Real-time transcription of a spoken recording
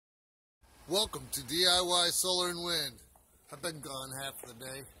Welcome to DIY Solar and Wind. I've been gone half the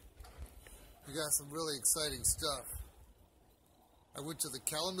day. We got some really exciting stuff. I went to the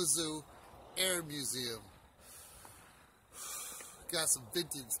Kalamazoo Air Museum. Got some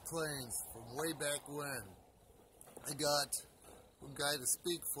vintage planes from way back when. I got one guy to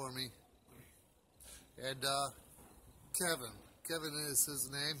speak for me. And Kevin is his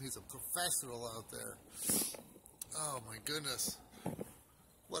name. He's a professional out there. Oh my goodness.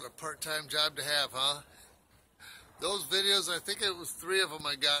 What a part-time job to have, huh? Those videos, I think it was 3 of them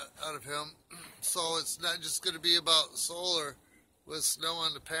I got out of him. So it's not just going to be about solar with snow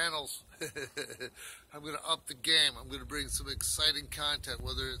on the panels. I'm going to up the game. I'm going to bring some exciting content,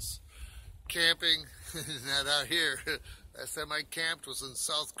 whether it's camping, not out here. Last time I camped was in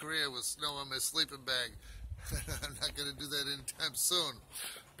South Korea with snow on my sleeping bag. I'm not going to do that anytime soon.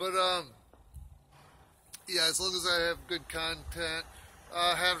 But, yeah, as long as I have good content,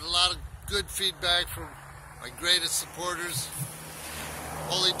 I have a lot of good feedback from my greatest supporters.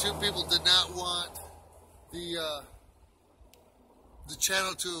 Only 2 people did not want the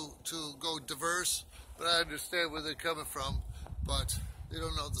channel to go diverse, but I understand where they're coming from. But they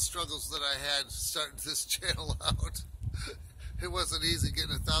don't know the struggles that I had starting this channel out. It wasn't easy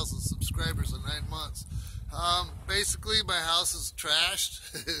getting 1,000 subscribers in 9 months. Basically, my house is trashed.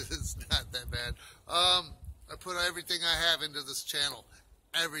 It's not that bad. I put everything I have into this channel.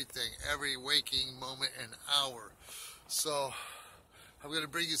 Everything, every waking moment and hour. So I'm going to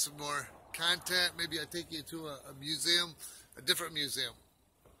bring you some more content. Maybe I take you to a museum, a different museum.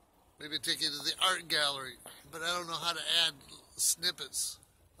 Maybe I take you to the art gallery. But I don't know how to add snippets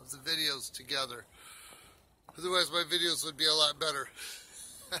of the videos together. Otherwise my videos would be a lot better.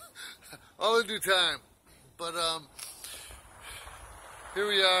 All in due time. But here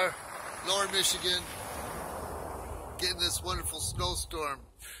we are, Lower Michigan, getting this wonderful snowstorm.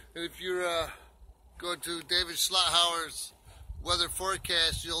 And if you're going to David Schlotthauer's weather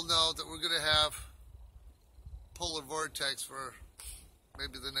forecast, you'll know that we're going to have polar vortex for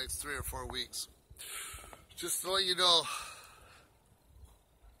maybe the next 3 or 4 weeks. Just to let you know,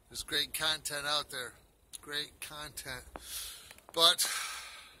 there's great content out there. Great content. But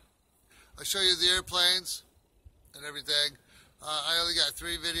I'll show you the airplanes and everything. I only got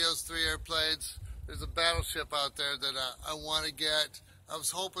 3 videos, 3 airplanes. There's a battleship out there that I want to get. I was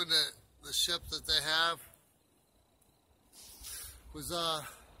hoping that the ship that they have was, no,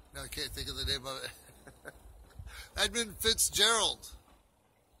 I can't think of the name of it. Edmund Fitzgerald.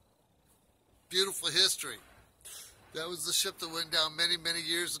 Beautiful history. That was the ship that went down many, many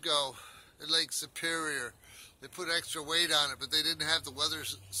years ago at Lake Superior. They put extra weight on it, but they didn't have the weather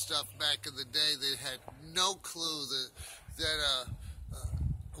stuff back in the day. They had no clue that a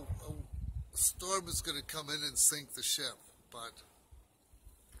storm is going to come in and sink the ship. But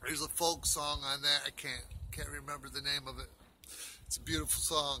there's a folk song on that. I can't remember the name of it. It's a beautiful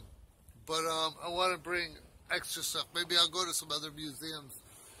song. But I want to bring extra stuff. Maybe I'll go to some other museums.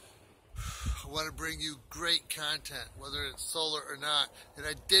 I want to bring you great content, whether it's solar or not. And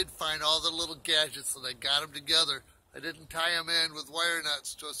I did find all the little gadgets and I got them together. I didn't tie them in with wire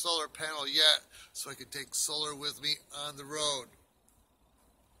nuts to a solar panel yet, so I could take solar with me on the road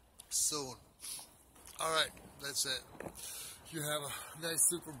soon. All right, that's it. You have a nice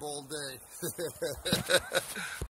Super Bowl day.